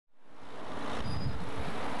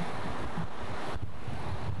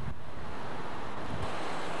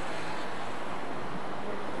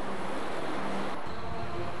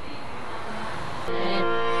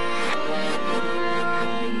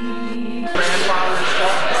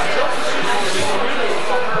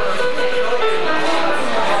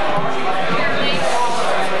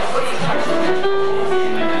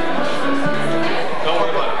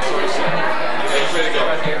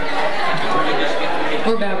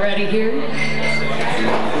ready here.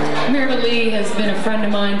 Merrily has been a friend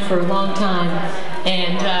of mine for a long time,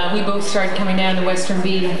 and we both started coming down to Western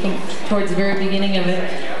Beat, I think, towards the very beginning of it.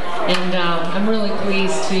 And I'm really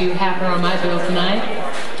pleased to have her on my bill tonight.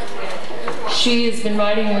 She has been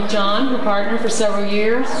writing with John, her partner, for several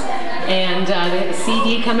years, and they have a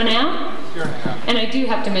CD coming out. And I do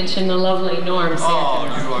have to mention the lovely Norm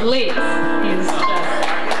Sancho. Please, he's just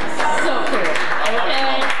so cool.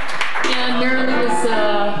 Okay. And Merrily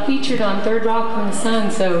was featured on Third Rock from the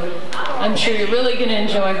Sun, so I'm sure you're really going to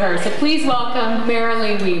enjoy her. So please welcome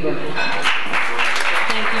Merrily Weeber.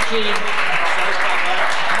 Thank you, Judy.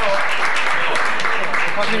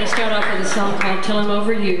 We're going to start off with a song called Till I'm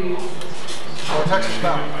Over You. Or Texas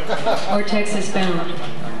Bound. Or Texas Bound.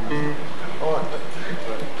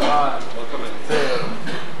 1, 2,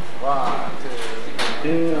 1,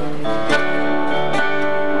 2.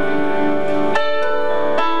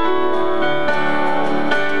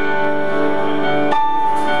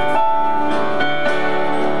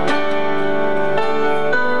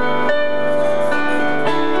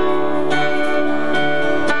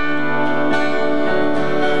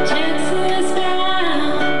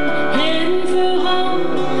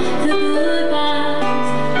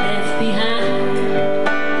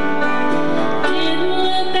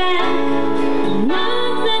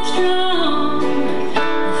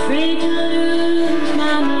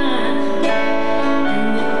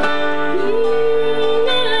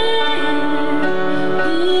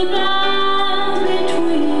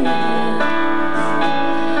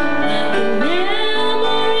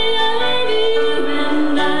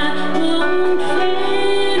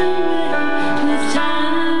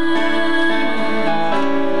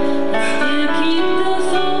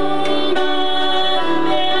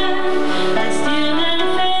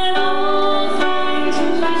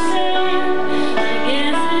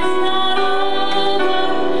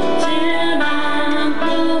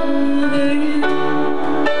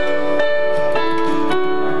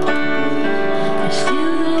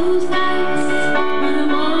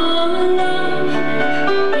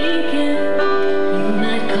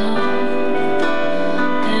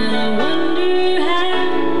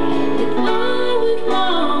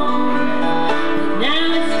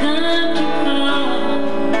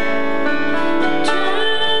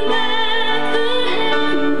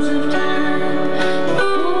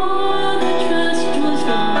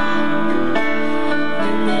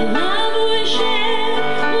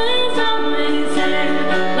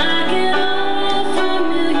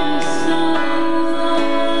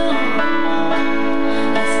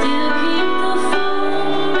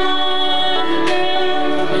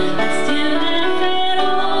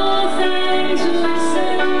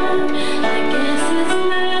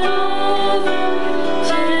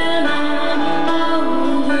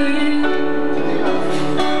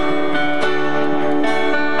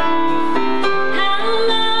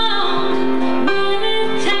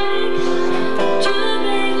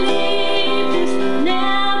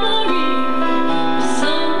 Now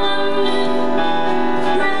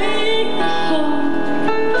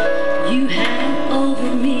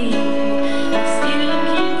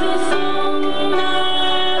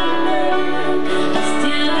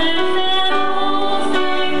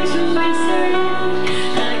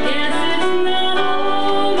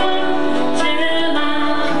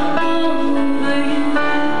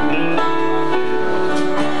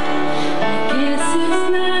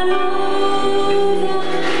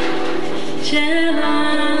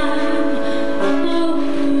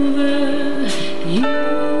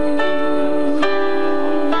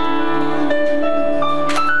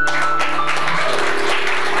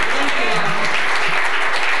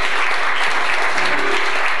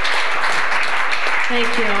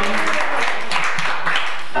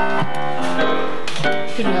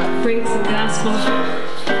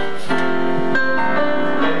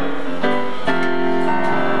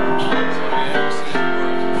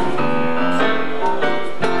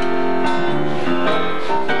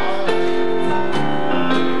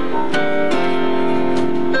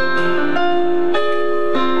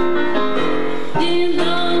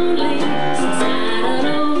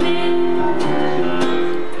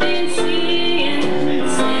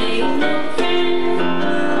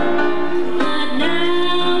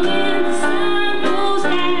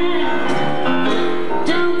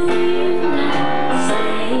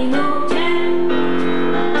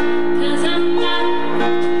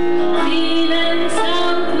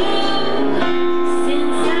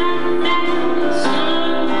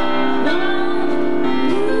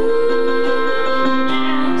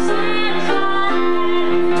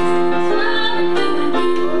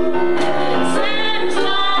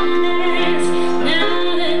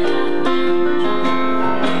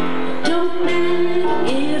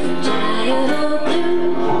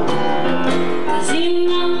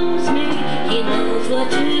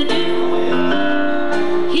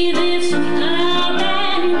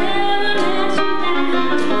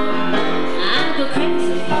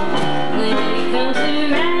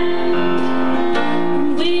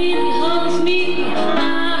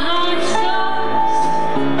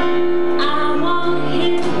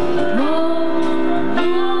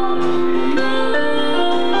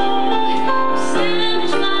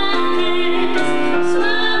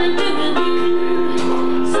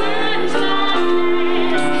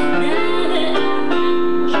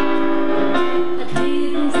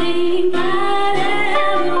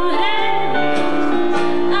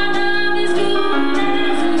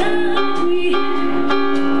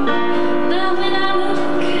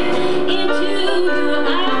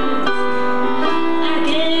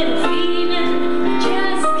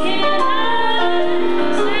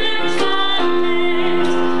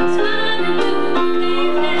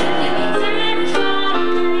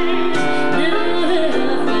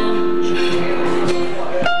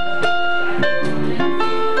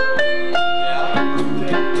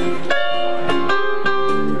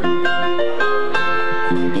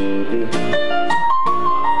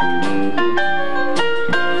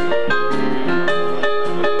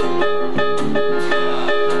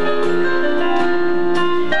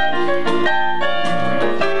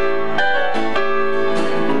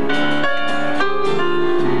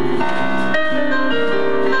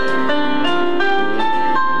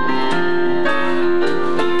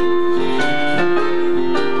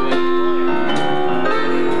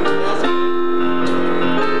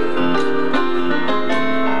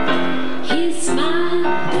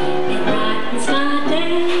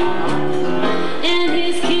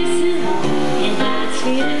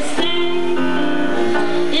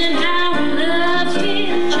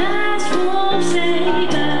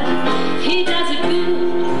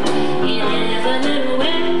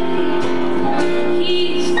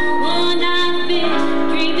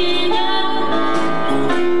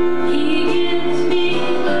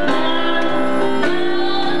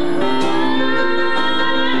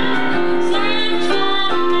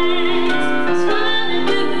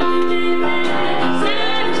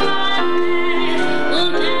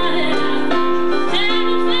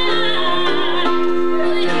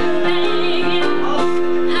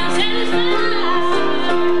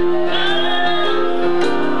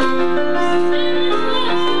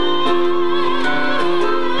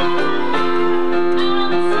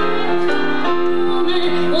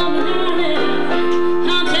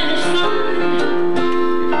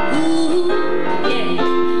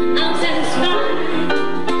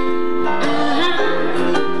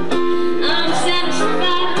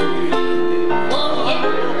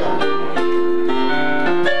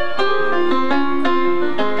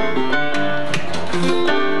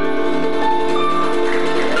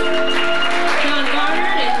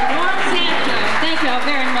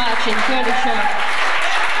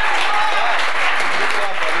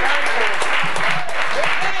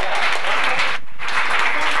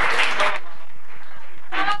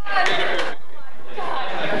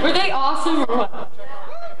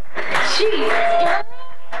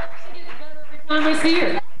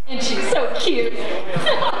And she's so cute.